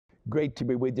Great to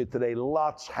be with you today.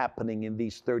 Lots happening in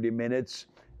these 30 minutes.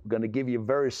 I'm going to give you a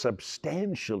very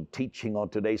substantial teaching on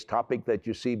today's topic that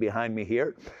you see behind me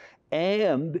here.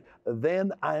 And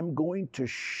then I'm going to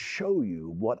show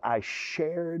you what I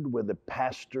shared with the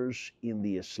pastors in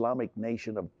the Islamic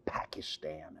nation of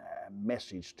Pakistan, a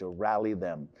message to rally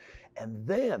them. And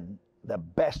then the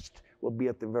best will be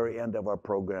at the very end of our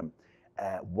program.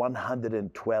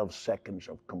 112 seconds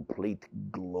of complete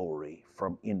glory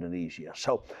from Indonesia.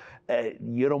 So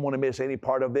you don't want to miss any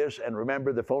part of this. And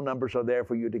remember, the phone numbers are there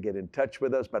for you to get in touch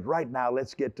with us. But right now,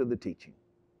 let's get to the teaching.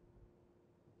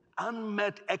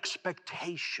 Unmet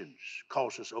expectations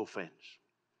causes offense.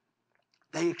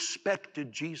 They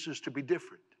expected Jesus to be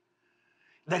different,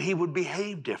 that he would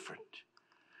behave different.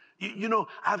 You know,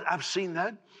 I've seen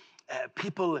that.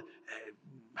 People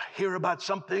hear about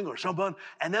something or someone,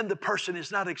 and then the person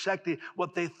is not exactly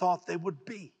what they thought they would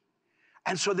be.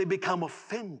 And so they become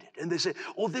offended, and they say,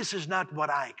 oh, this is not what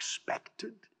I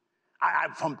expected. I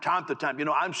from time to time, you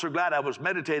know, I'm so glad I was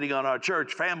meditating on our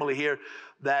church family here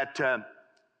that,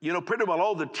 you know, pretty well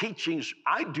all the teachings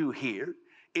I do here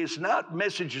is not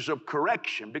messages of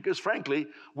correction, because frankly,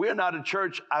 we're not a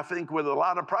church, I think, with a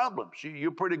lot of problems. You're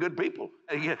pretty good people.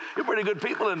 You're pretty good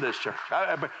people in this church.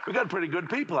 We got pretty good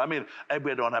people. I mean,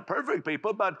 we don't have perfect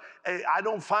people, but I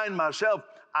don't find myself,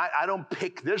 I don't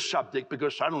pick this subject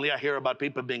because suddenly I hear about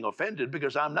people being offended,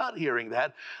 because I'm not hearing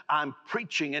that. I'm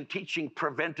preaching and teaching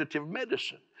preventative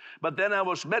medicine. But then I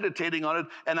was meditating on it,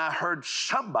 and I heard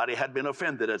somebody had been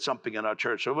offended at something in our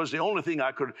church. So it was the only thing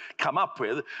I could come up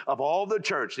with of all the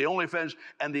church, the only offense.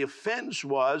 And the offense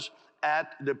was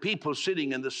at the people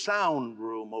sitting in the sound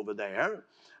room over there.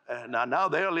 Now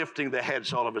they're lifting their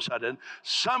heads all of a sudden.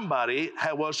 Somebody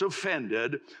was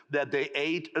offended that they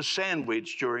ate a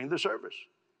sandwich during the service.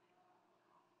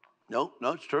 No,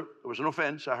 it's true. It was an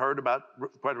offense I heard about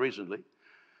quite recently.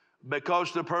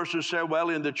 Because the person said,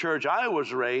 well, in the church I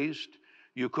was raised,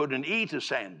 you couldn't eat a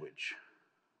sandwich.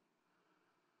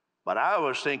 But I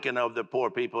was thinking of the poor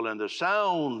people in the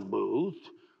sound booth.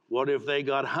 What if they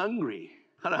got hungry?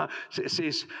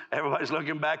 See, everybody's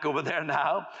looking back over there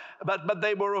now. But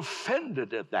they were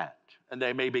offended at that. And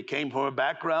they maybe came from a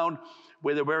background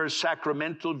with a very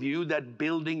sacramental view that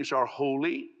buildings are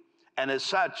holy. And as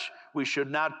such, we should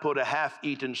not put a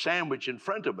half-eaten sandwich in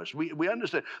front of us. We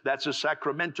understand that's a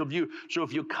sacramental view. So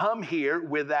if you come here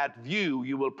with that view,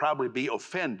 you will probably be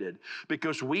offended,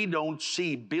 because we don't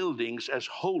see buildings as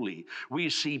holy. We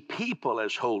see people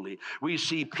as holy. We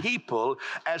see people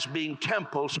as being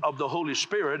temples of the Holy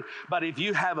Spirit. But if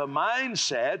you have a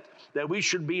mindset that we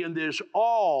should be in this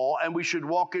awe and we should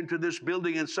walk into this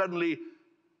building and suddenly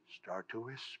start to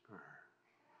whisper,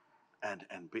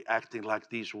 and be acting like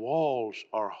these walls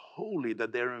are holy,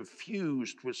 that they're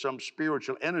infused with some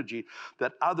spiritual energy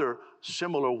that other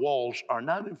similar walls are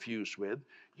not infused with,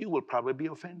 you will probably be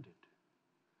offended.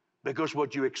 Because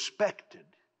what you expected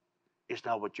is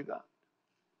not what you got.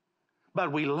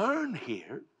 But we learn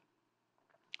here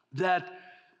that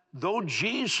though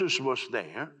Jesus was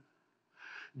there,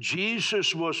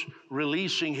 Jesus was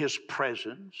releasing his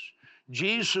presence,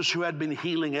 Jesus, who had been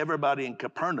healing everybody in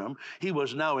Capernaum, he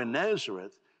was now in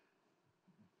Nazareth,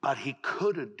 but he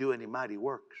couldn't do any mighty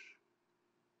works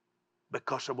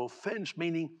because of offense,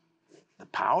 meaning the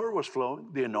power was flowing,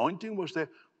 the anointing was there,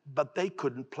 but they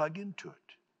couldn't plug into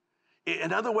it.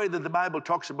 Another way that the Bible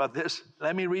talks about this,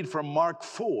 let me read from Mark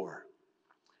 4.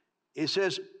 It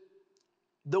says,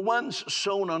 the ones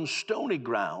sown on stony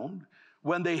ground,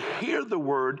 when they hear the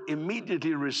word,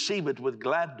 immediately receive it with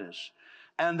gladness,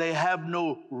 and they have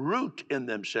no root in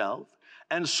themselves,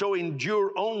 and so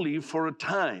endure only for a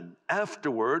time.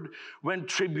 Afterward, when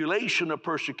tribulation or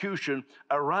persecution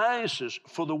arises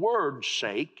for the word's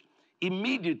sake,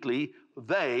 immediately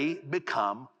they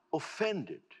become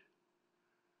offended.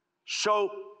 So,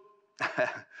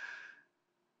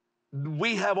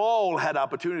 we have all had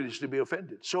opportunities to be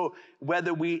offended. So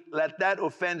whether we let that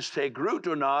offense take root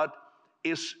or not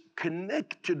is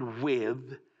connected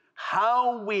with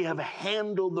how we have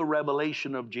handled the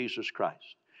revelation of Jesus Christ.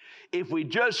 If we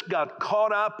just got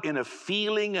caught up in a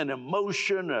feeling, an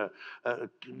emotion,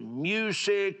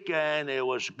 music, and it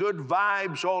was good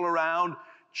vibes all around,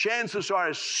 chances are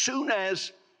as soon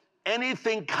as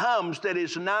anything comes that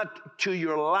is not to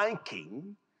your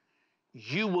liking,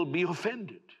 you will be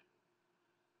offended.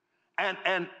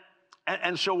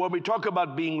 And so when we talk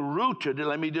about being rooted,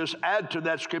 let me just add to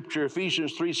that scripture,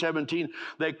 Ephesians 3:17,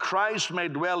 that Christ may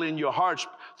dwell in your hearts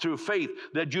through faith,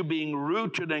 that you being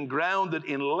rooted and grounded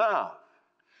in love.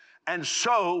 And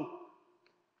so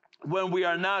when we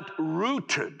are not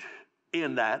rooted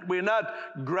in that, we're not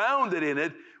grounded in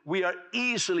it, We are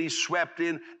easily swept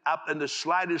up, and the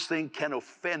slightest thing can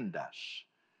offend us,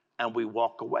 and we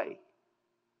walk away.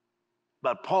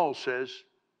 But Paul says,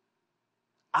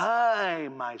 I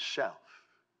myself,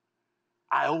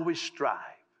 I always strive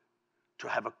to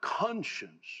have a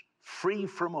conscience free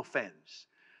from offense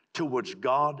towards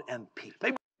God and people.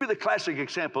 Maybe the classic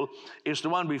example is the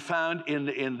one we found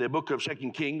in the book of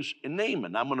 2 Kings in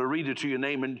Naaman. I'm going to read it to you,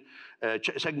 Naaman,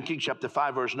 2 Kings chapter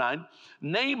 5, verse 9.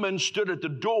 Naaman stood at the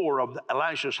door of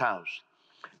Elisha's house.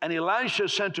 And Elisha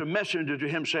sent a messenger to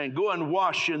him saying, go and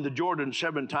wash in the Jordan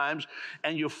 7 times,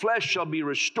 and your flesh shall be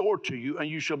restored to you, and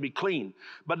you shall be clean.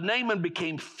 But Naaman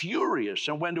became furious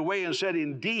and went away and said,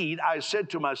 indeed, I said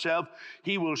to myself,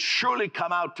 he will surely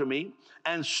come out to me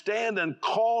and stand and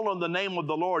call on the name of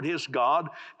the Lord his God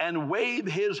and wave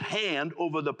his hand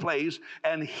over the place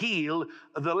and heal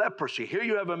the leprosy. Here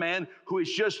you have a man who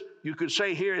is just, you could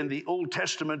say here in the Old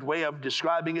Testament way of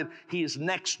describing it, he is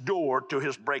next door to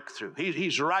his breakthrough.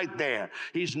 He's right there.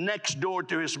 He's next door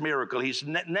to his miracle. He's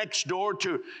next door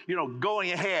to,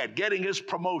 going ahead, getting his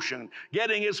promotion,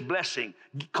 getting his blessing.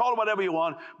 Call it whatever you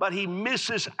want, but he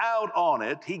misses out on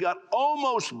it. He got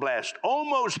almost blessed,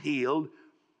 almost healed,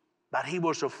 but he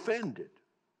was offended.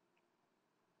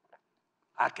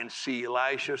 I can see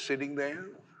Elisha sitting there,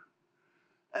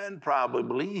 and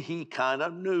probably he kind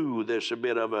of knew there's a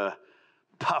bit of a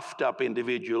puffed up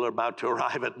individual about to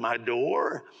arrive at my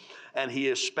door, and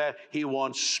he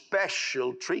wants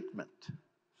special treatment.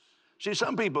 See,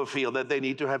 some people feel that they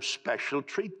need to have special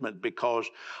treatment because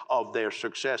of their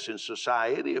success in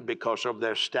society or because of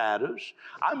their status.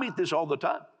 I meet this all the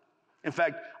time. In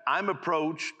fact, I'm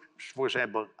approached, for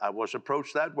example, I was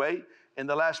approached that way in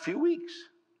the last few weeks.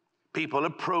 People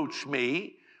approach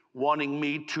me wanting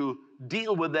me to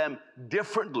deal with them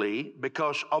differently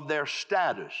because of their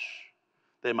status.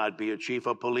 They might be a chief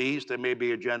of police. They may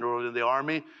be a general in the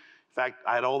army. In fact,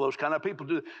 I had all those kind of people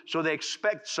do. So they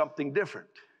expect something different.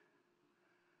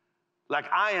 Like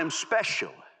I am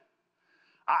special.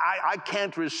 I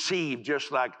can't receive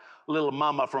just like little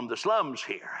mama from the slums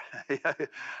here.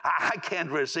 I can't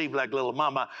receive like little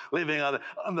mama living on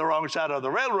the wrong side of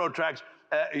the railroad tracks.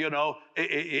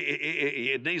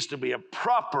 It needs to be a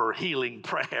proper healing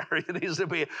prayer. It needs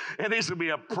to be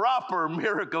a proper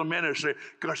miracle ministry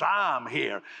because I'm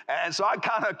here. And so I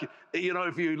kind of,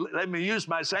 if you let me use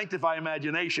my sanctified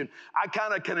imagination, I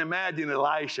kind of can imagine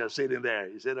Elisha sitting there.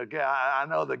 He said, okay, I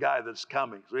know the guy that's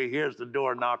coming. So he hears the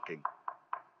door knocking.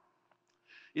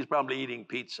 He's probably eating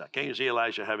pizza. Can you see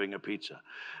Elisha having a pizza?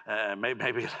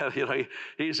 Maybe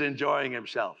he's enjoying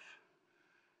himself.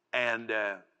 And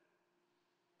the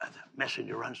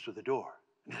messenger runs to the door.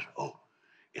 And he says, oh,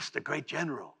 it's the great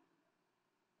general.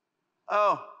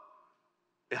 Oh,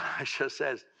 Elisha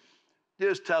says,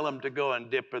 just tell him to go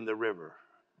and dip in the river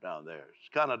down there. It's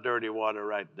kind of dirty water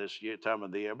right this time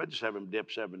of the year, but just have him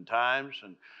dip 7 times.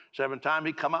 And 7 times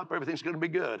he come up, everything's going to be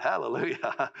good.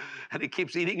 Hallelujah. And he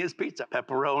keeps eating his pizza,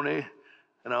 pepperoni,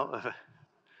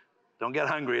 Don't get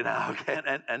hungry now, okay?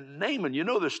 And Naaman, you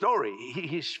know the story.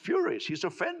 He's furious. He's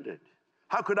offended.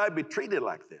 How could I be treated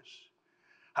like this?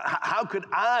 How could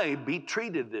I be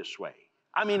treated this way?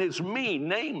 I mean, it's me,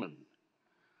 Naaman.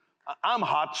 I'm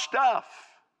hot stuff.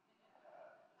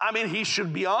 I mean, he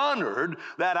should be honored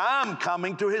that I'm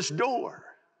coming to his door.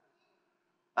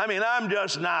 I mean, I'm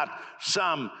just not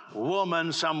some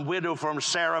woman, some widow from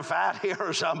Saraphat here,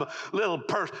 or some little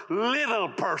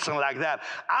person like that.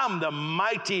 I'm the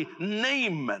mighty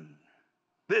Naaman.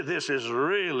 This is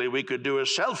really, we could do a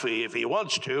selfie if he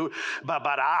wants to, but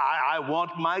I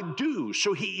want my due.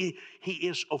 So he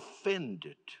is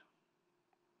offended.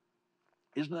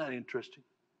 Isn't that interesting?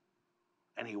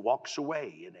 And he walks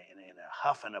away in a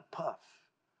huff and a puff.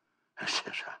 He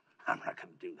says, I'm not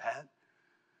going to do that.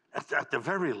 At the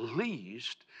very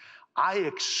least, I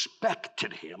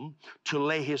expected him to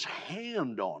lay his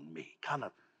hand on me, kind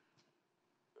of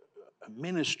a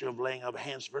minister of laying of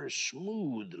hands very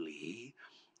smoothly,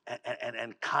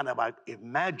 and kind of I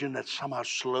imagine that somehow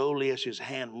slowly as his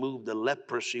hand moved, the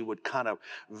leprosy would kind of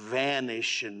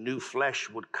vanish and new flesh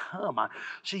would come.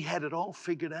 So he had it all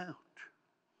figured out.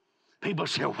 People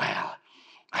say, well,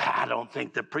 I don't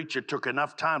think the preacher took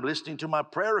enough time listening to my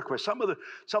prayer request. Some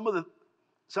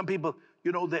people,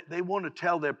 they want to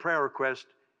tell their prayer request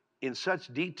in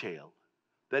such detail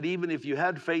that even if you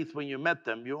had faith when you met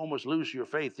them, you almost lose your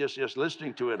faith just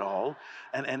listening to it all,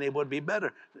 and it would be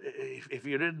better. If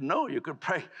you didn't know, you could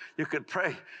pray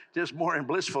just more in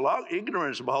blissful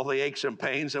ignorance of all the aches and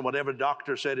pains and whatever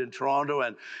doctor said in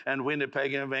Toronto and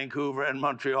Winnipeg and Vancouver and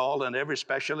Montreal and every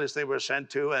specialist they were sent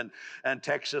to and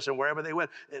Texas and wherever they went.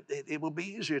 It will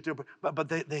be easier to, but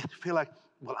they feel like,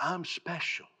 well, I'm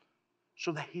special.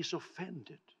 so that he's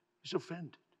offended. He's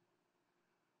offended.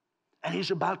 And he's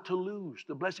about to lose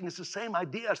the blessing. It's the same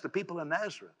idea as the people in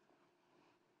Nazareth.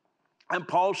 And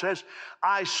Paul says,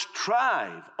 I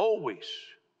strive always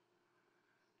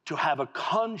to have a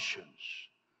conscience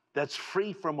that's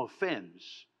free from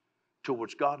offense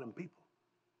towards God and people.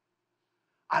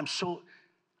 I'm so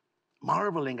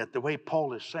marveling at the way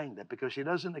Paul is saying that, because he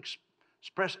doesn't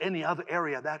express any other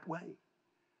area that way.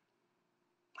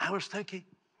 I was thinking,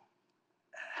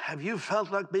 have you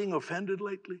felt like being offended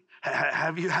lately?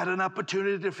 Have you had an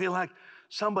opportunity to feel like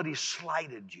somebody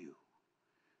slighted you?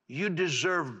 You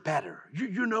deserve better.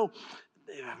 You know,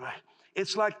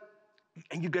 it's like,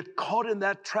 and you get caught in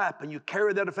that trap and you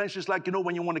carry that offense. It's like, you know,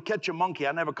 when you want to catch a monkey.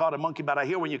 I never caught a monkey, but I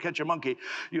hear when you catch a monkey,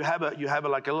 you have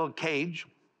like a little cage,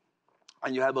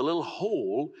 and you have a little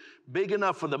hole big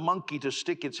enough for the monkey to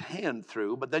stick its hand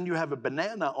through, but then you have a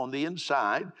banana on the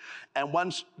inside, and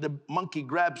once the monkey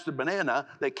grabs the banana,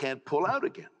 they can't pull out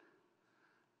again.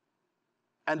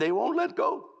 And they won't let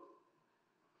go.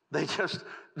 They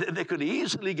could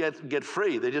easily get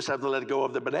free. They just have to let go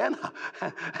of the banana,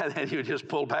 and then you just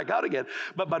pull back out again.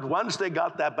 But once they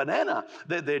got that banana,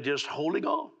 they're just holding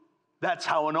on. That's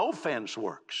how an offense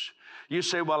works. You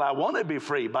say, well, I want to be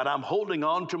free, but I'm holding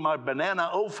on to my banana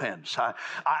offense.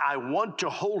 I want to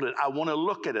hold it. I want to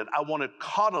look at it. I want to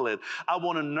coddle it. I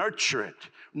want to nurture it.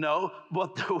 No,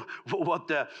 what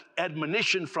the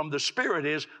admonition from the Spirit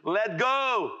is, let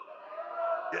go.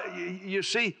 You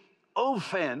see,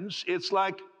 offense, it's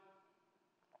like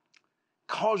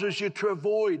causes you to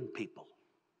avoid people.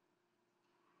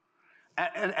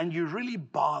 And you're really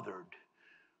bothered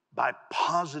by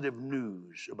positive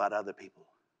news about other people.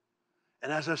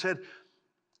 And as I said,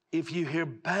 if you hear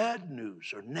bad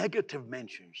news or negative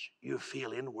mentions, you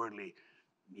feel inwardly,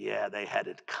 yeah, they had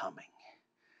it coming.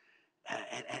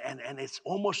 And it's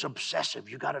almost obsessive.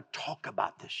 You got to talk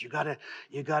about this. You got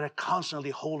to constantly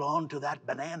hold on to that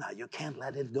banana. You can't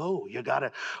let it go. You got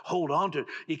to hold on to it.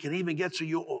 You can even get so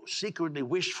you secretly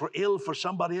wish for ill for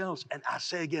somebody else. And I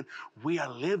say again, we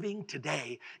are living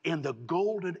today in the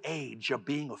golden age of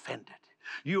being offended.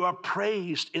 You are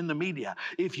praised in the media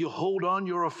if you hold on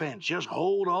your offense. Just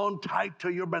hold on tight to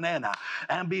your banana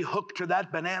and be hooked to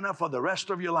that banana for the rest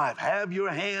of your life. Have your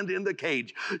hand in the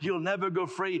cage. You'll never go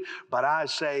free. But I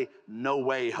say, no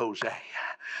way, Jose.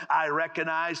 I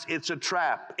recognize it's a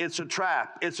trap. It's a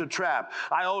trap. It's a trap.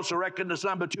 I also recognize,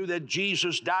 number two, that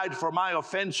Jesus died for my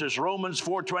offenses. Romans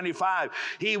 4:25.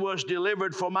 He was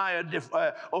delivered for my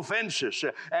offenses.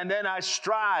 And then I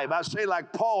strive. I say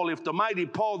like Paul, if the mighty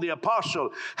Paul the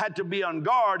apostle had to be on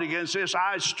guard against this,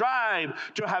 I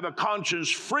strive to have a conscience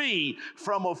free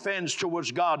from offense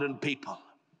towards God and people.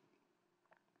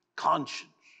 Conscience.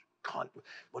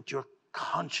 What your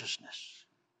consciousness.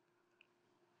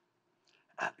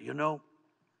 You know,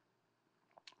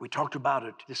 we talked about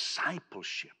it,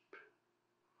 discipleship.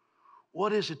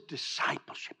 What is it,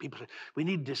 discipleship? People say, we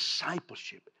need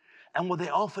discipleship. And what they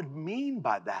often mean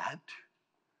by that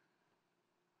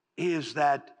is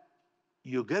that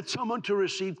you get someone to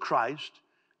receive Christ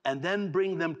and then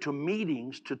bring them to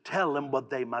meetings to tell them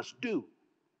what they must do.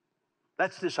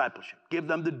 That's discipleship. Give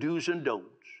them the do's and don'ts.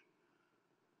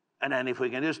 And then if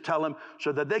we can just tell them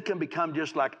so that they can become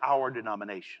just like our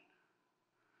denomination.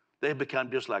 They become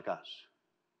just like us.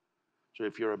 So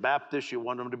if you're a Baptist, you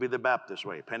want them to be the Baptist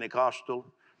way. Pentecostal,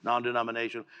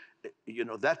 non-denominational. You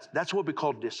know, that's what we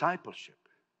call discipleship.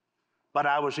 But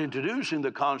I was introducing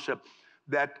the concept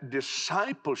that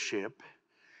discipleship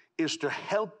is to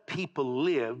help people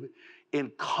live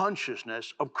in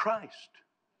consciousness of Christ.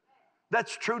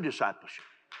 That's true discipleship.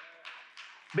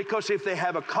 Because if they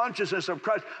have a consciousness of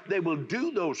Christ, they will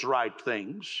do those right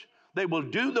things. They will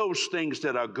do those things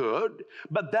that are good,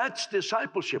 but that's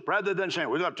discipleship. Rather than saying,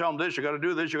 we got to tell them this, you got to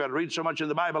do this, you got to read so much in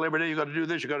the Bible every day, you got to do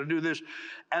this, you got to do this.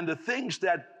 And the things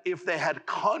that if they had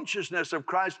consciousness of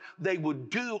Christ, they would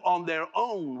do on their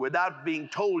own without being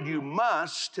told you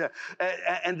must,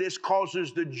 and this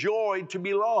causes the joy to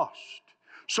be lost.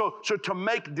 So to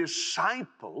make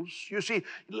disciples, you see,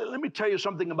 let me tell you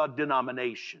something about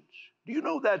denominations. Do you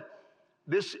know that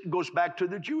this goes back to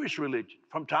the Jewish religion?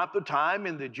 From time to time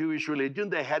in the Jewish religion,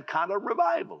 they had kind of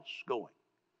revivals going.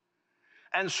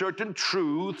 And certain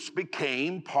truths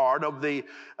became part of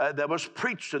that was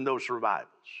preached in those revivals.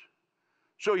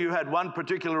 So you had one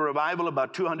particular revival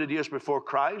about 200 years before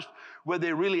Christ where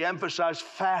they really emphasized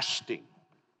fasting.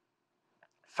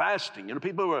 Fasting. You know,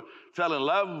 people fell in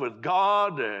love with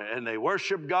God and they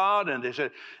worshiped God and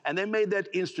they made that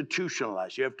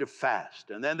institutionalized. You have to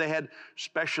fast. And then they had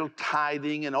special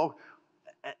tithing and all.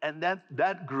 And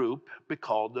that group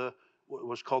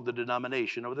was called the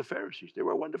denomination of the Pharisees. They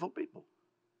were wonderful people.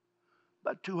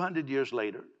 But 200 years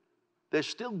later, they're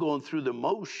still going through the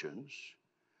motions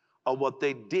of what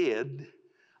they did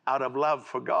out of love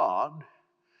for God,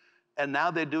 and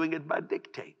now they're doing it by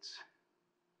dictates.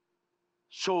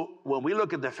 So when we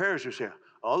look at the Pharisees, we say,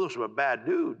 oh, those were bad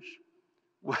dudes.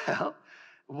 Well,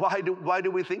 why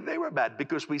do we think they were bad?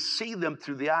 Because we see them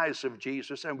through the eyes of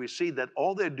Jesus, and we see that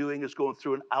all they're doing is going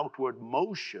through an outward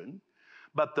motion,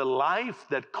 but the life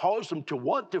that caused them to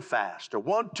want to fast or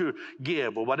want to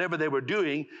give or whatever they were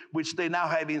doing, which they now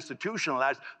have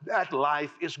institutionalized, that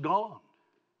life is gone.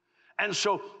 And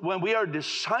so when we are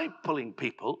discipling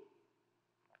people,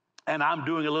 and I'm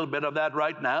doing a little bit of that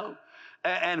right now,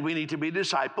 and we need to be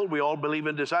discipled. We all believe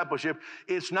in discipleship.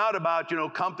 It's not about,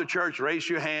 come to church, raise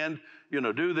your hand,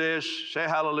 do this, say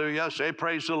hallelujah, say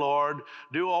praise the Lord,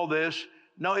 do all this.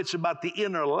 No, it's about the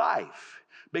inner life,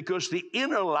 because the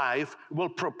inner life will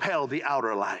propel the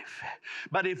outer life.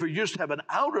 But if you just have an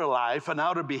outer life, an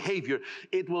outer behavior,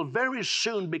 it will very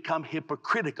soon become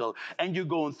hypocritical, and you're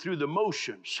going through the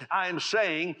motions. I am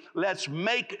saying, let's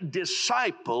make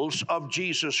disciples of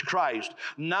Jesus Christ,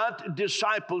 not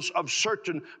disciples of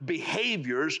certain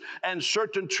behaviors and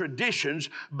certain traditions,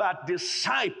 but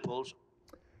disciples.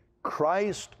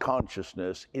 Christ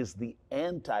consciousness is the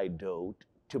antidote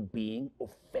to being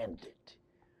offended.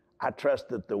 I trust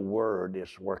that the word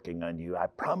is working on you. I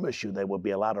promise you there will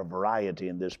be a lot of variety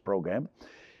in this program.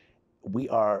 We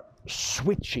are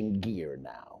switching gear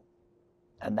now.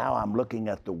 And now I'm looking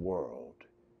at the world.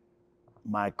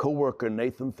 My coworker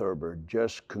Nathan Thurber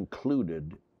just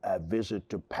concluded a visit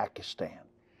to Pakistan.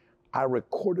 I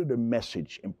recorded a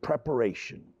message in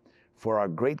preparation for our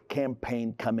great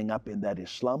campaign coming up in that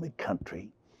Islamic country.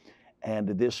 And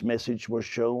this message was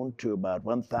shown to about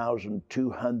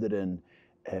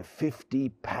 1,250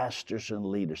 pastors and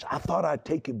leaders. I thought I'd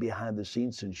take you behind the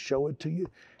scenes and show it to you.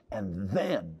 And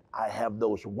then I have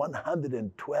those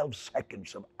 112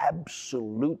 seconds of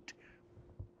absolute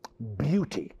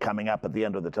beauty coming up at the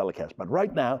end of the telecast. But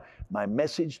right now, my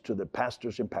message to the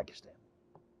pastors in Pakistan.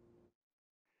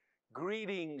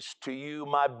 Greetings to you,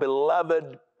 my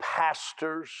beloved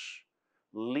pastors,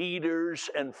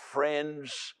 leaders, and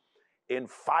friends in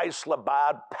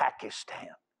Faisalabad,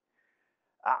 Pakistan.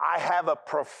 I have a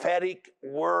prophetic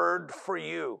word for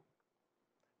you.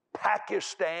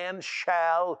 Pakistan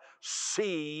shall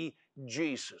see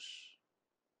Jesus.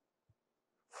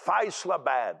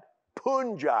 Faisalabad,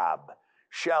 Punjab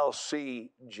shall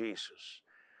see Jesus.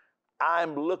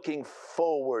 I'm looking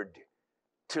forward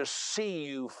to see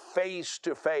you face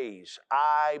to face,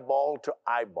 eyeball to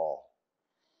eyeball.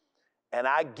 And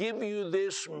I give you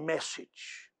this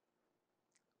message.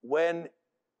 When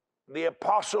the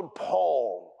Apostle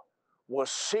Paul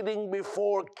was sitting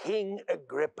before King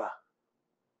Agrippa,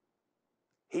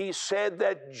 he said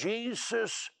that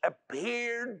Jesus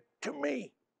appeared to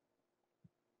me.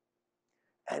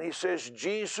 And he says,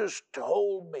 Jesus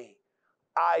told me,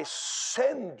 I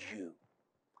send you.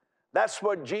 That's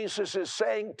what Jesus is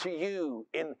saying to you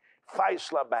in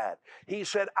Faisalabad. He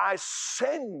said, I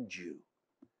send you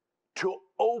to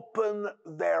open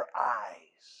their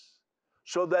eyes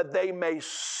so that they may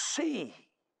see.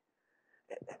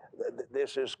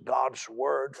 This is God's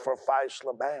word for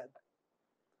Faisalabad.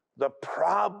 The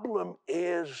problem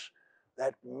is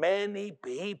that many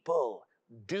people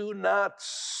do not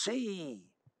see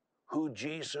who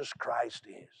Jesus Christ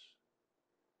is.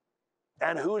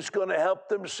 And who's going to help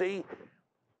them see?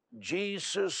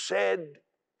 Jesus said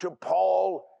to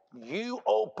Paul, you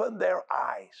open their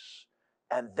eyes.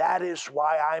 And that is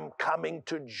why I'm coming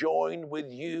to join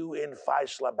with you in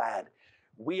Faisalabad.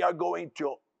 We are going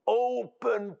to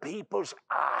open people's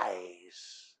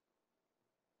eyes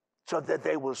so that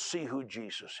they will see who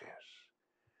Jesus is.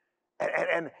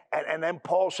 And then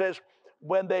Paul says,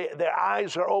 when their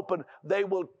eyes are open, they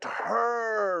will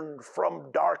turn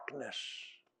from darkness.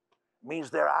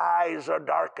 Means their eyes are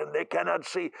darkened, they cannot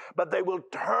see, but they will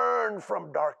turn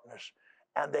from darkness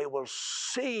and they will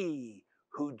see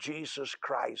who Jesus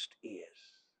Christ is.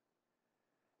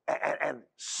 And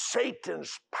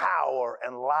Satan's power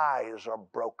and lies are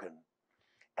broken.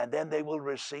 And then they will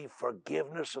receive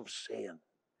forgiveness of sin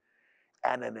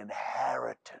and an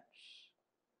inheritance.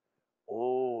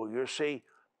 Oh, you see,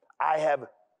 I have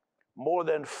more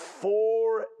than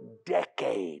 4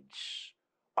 decades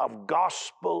of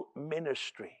gospel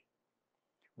ministry.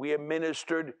 We have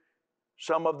ministered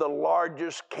some of the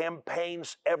largest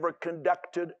campaigns ever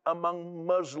conducted among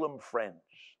Muslim friends,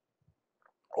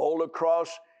 all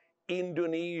across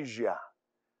Indonesia,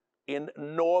 in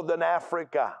Northern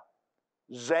Africa,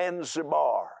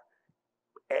 Zanzibar,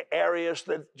 areas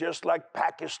that just like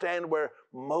Pakistan, where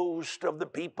most of the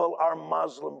people are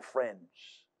Muslim friends.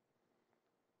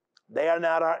 They are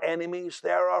not our enemies,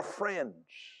 they are our friends.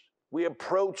 We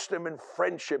approach them in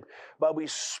friendship, but we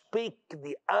speak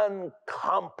the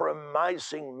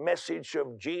uncompromising message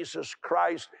of Jesus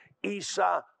Christ,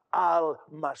 Isa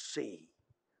al-Masih.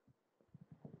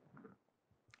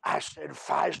 I said,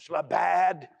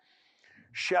 Faisalabad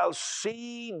shall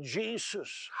see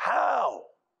Jesus. How?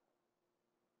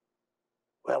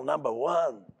 Well, number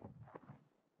one,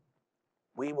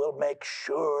 we will make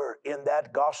sure in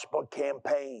that gospel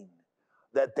campaign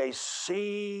that they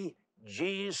see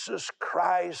Jesus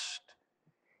Christ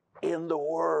in the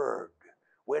Word.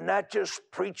 We're not just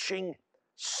preaching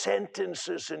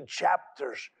sentences and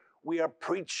chapters. We are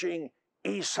preaching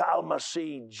Isa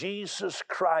al-Masih, Jesus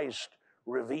Christ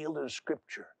revealed in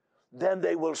Scripture. Then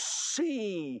they will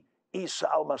see Isa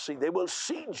al-Masih. They will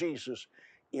see Jesus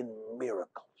in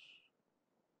miracles.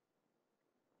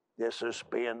 This has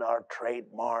been our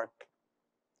trademark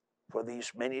for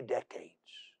these many decades,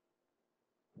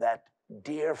 that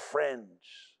dear friends,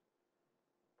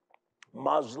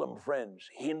 Muslim friends,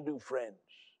 Hindu friends,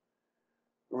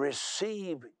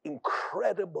 receive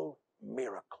incredible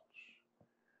miracles.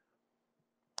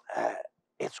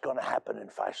 It's going to happen in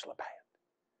Faisalabad.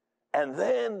 And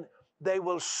then they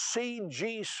will see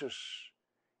Jesus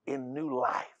in new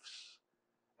lives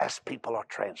as people are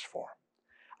transformed.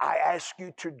 I ask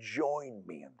you to join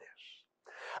me in this.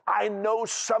 I know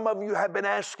some of you have been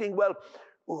asking, well,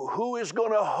 who is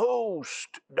going to host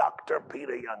Dr.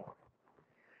 Peter Young?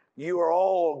 You are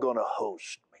all going to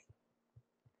host me.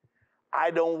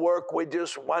 I don't work with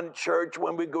just one church.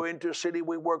 When we go into a city,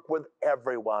 we work with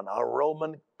everyone. Our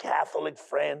Roman Catholic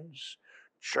friends,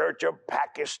 Church of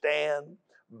Pakistan,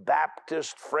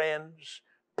 Baptist friends,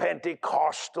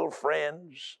 Pentecostal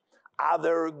friends,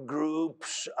 other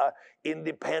groups,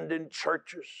 independent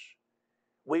churches.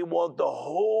 We want the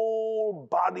whole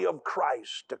body of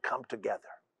Christ to come together.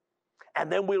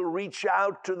 And then we'll reach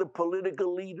out to the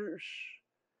political leaders,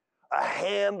 a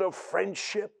hand of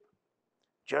friendship,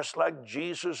 just like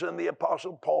Jesus and the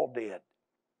Apostle Paul did.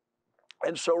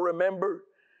 And so remember,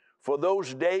 for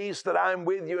those days that I'm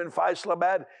with you in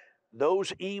Faisalabad,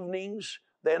 those evenings,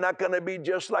 they're not going to be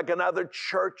just like another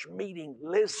church meeting.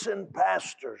 Listen,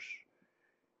 pastors,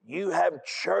 you have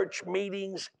church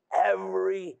meetings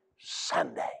every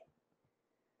Sunday.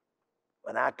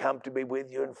 When I come to be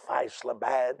with you in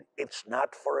Faisalabad, it's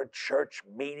not for a church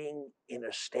meeting in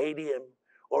a stadium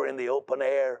or in the open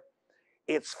air.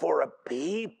 It's for a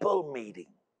people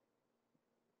meeting.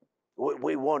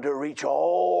 We want to reach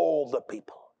all the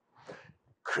people.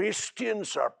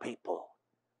 Christians are people.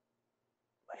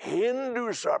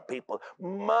 Hindus are people.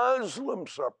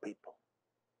 Muslims are people.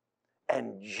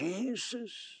 And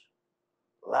Jesus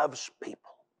loves people.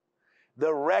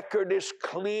 The record is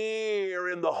clear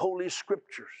in the Holy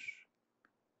Scriptures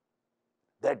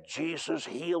that Jesus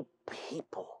healed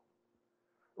people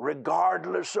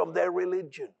regardless of their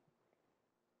religion.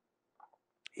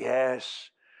 Yes,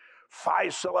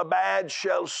 Faisalabad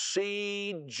shall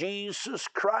see Jesus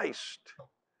Christ.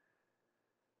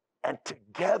 And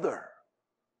together,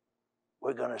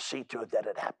 we're going to see to it that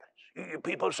it happens.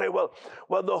 People say, well,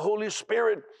 the Holy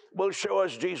Spirit will show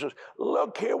us Jesus.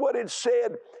 Look here what it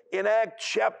said in Acts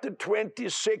chapter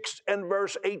 26 and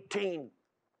verse 18.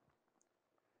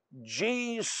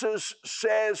 Jesus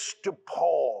says to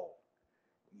Paul,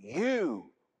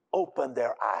 you open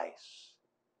their eyes,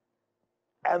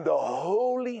 and the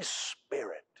Holy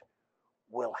Spirit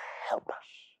will help us.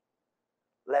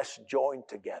 Let's join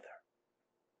together.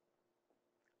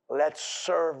 Let's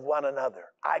serve one another.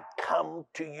 I come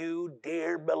to you,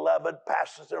 dear beloved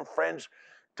pastors and friends,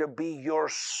 to be your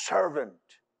servant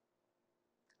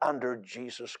under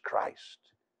Jesus Christ.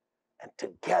 And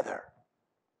together,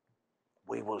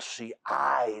 we will see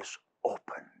eyes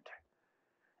opened,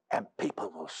 and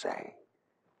people will say,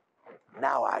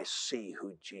 now I see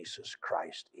who Jesus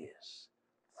Christ is.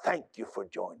 Thank you for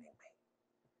joining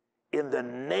me. In the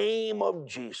name of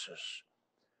Jesus,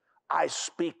 I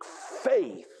speak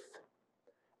faith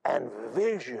and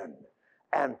vision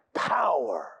and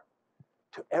power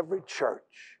to every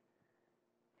church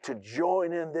to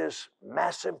join in this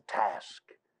massive task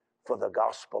for the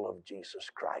gospel of Jesus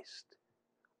Christ.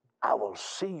 I will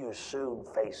see you soon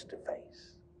face to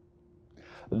face.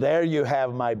 There you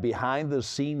have my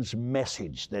behind-the-scenes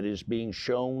message that is being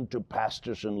shown to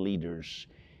pastors and leaders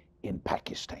in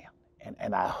Pakistan.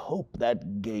 And I hope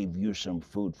that gave you some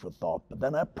food for thought. But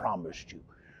then I promised you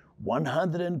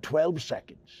 112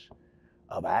 seconds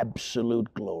of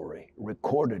absolute glory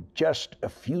recorded just a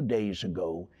few days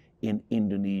ago in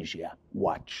Indonesia.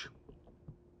 Watch.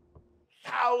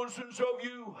 Thousands of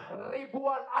you,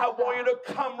 Ribuan I want you Anda,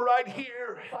 to come right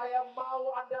here. saya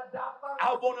mau Anda datang.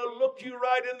 I want to look you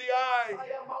right in the eye.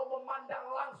 Saya mau memandang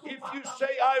langsung If you mata.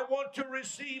 say, I want to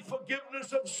receive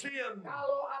forgiveness of sin,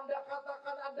 Kalau Anda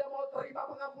katakan Anda mau terima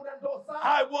pengampunan dosa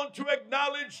I want to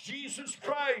acknowledge Jesus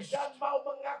Christ. dan mau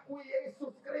mengakui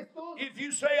Yesus Kristus, If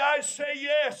you say, I say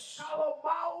yes, kalau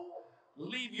mau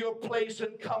leave your place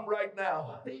and come right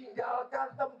now.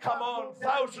 tinggalkan tempat. Come on,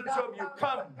 thousands of you,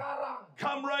 come. Sekarang,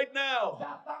 Come right now.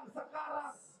 datang sekarang.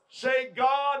 Say,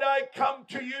 God, I come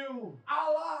to you.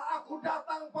 Allah, aku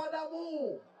datang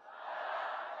padamu.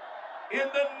 In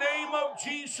the name of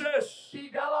Jesus,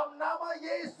 Di dalam nama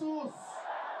Yesus.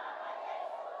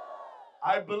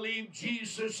 I believe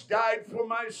Jesus died for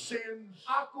my sins.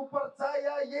 Aku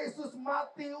percaya Yesus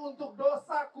mati untuk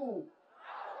dosaku.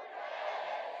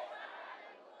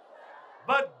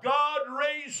 But God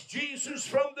raised Jesus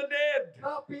from the dead.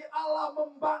 Tapi Allah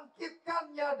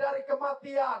membangkitkannya dari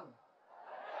kematian.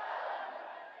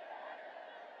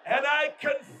 And I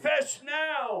confess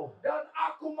now Dan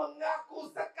aku mengaku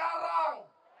sekarang,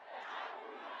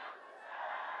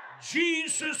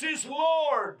 Jesus is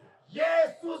Lord.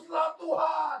 Yesuslah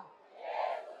Tuhan.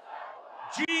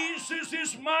 Jesus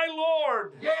is my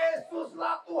Lord.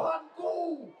 Yesuslah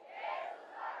Tuhanku.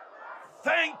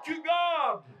 Thank you,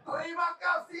 God, Terima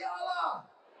kasih Allah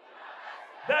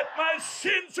that my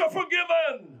sins are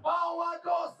forgiven. bahwa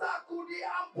dosaku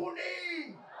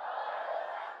diampuni.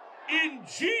 In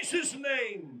Jesus'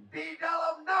 name. Di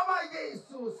dalam nama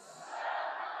Yesus.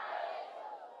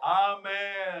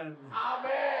 Amen.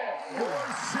 Amin. Your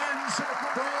sins are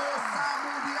forgiven.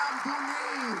 Dosamu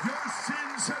diampuni. Your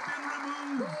sins have been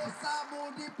removed.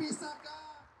 Dosamu dipisahkan.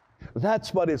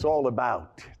 That's what it's all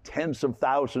about. Tens of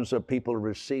thousands of people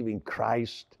receiving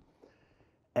Christ.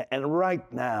 And right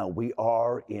now we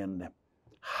are in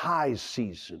high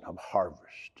season of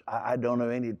harvest. I don't know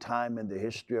any time in the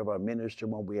history of our ministry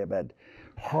when we have had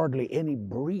hardly any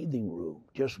breathing room,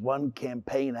 just one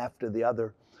campaign after the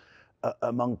other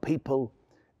among people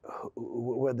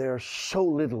where there's so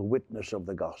little witness of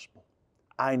the gospel.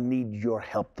 I need your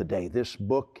help today. This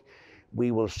book,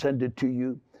 we will send it to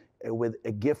you with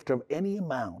a gift of any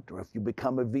amount, or if you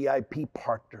become a VIP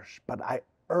partner. But I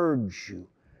urge you,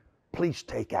 please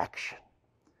take action.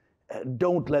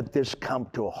 Don't let this come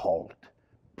to a halt.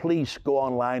 Please go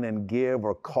online and give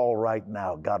or call right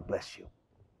now. God bless you.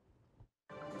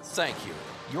 Thank you.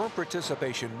 Your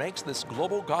participation makes this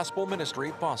global gospel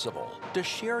ministry possible. To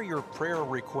share your prayer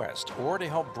request or to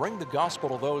help bring the gospel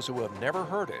to those who have never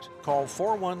heard it, call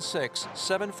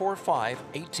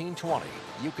 416-745-1820.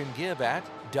 You can give at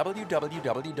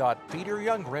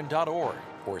www.peteryoungren.org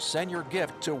or send your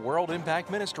gift to World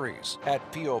Impact Ministries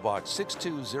at P.O. Box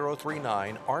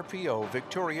 62039 RPO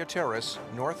Victoria Terrace,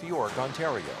 North York,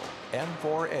 Ontario,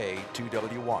 N4A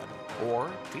 2W1, or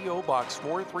P.O. Box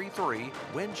 433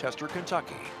 Winchester,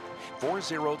 Kentucky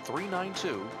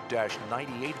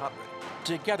 40392-9800.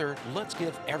 Together, let's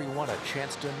give everyone a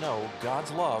chance to know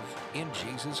God's love in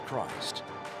Jesus Christ.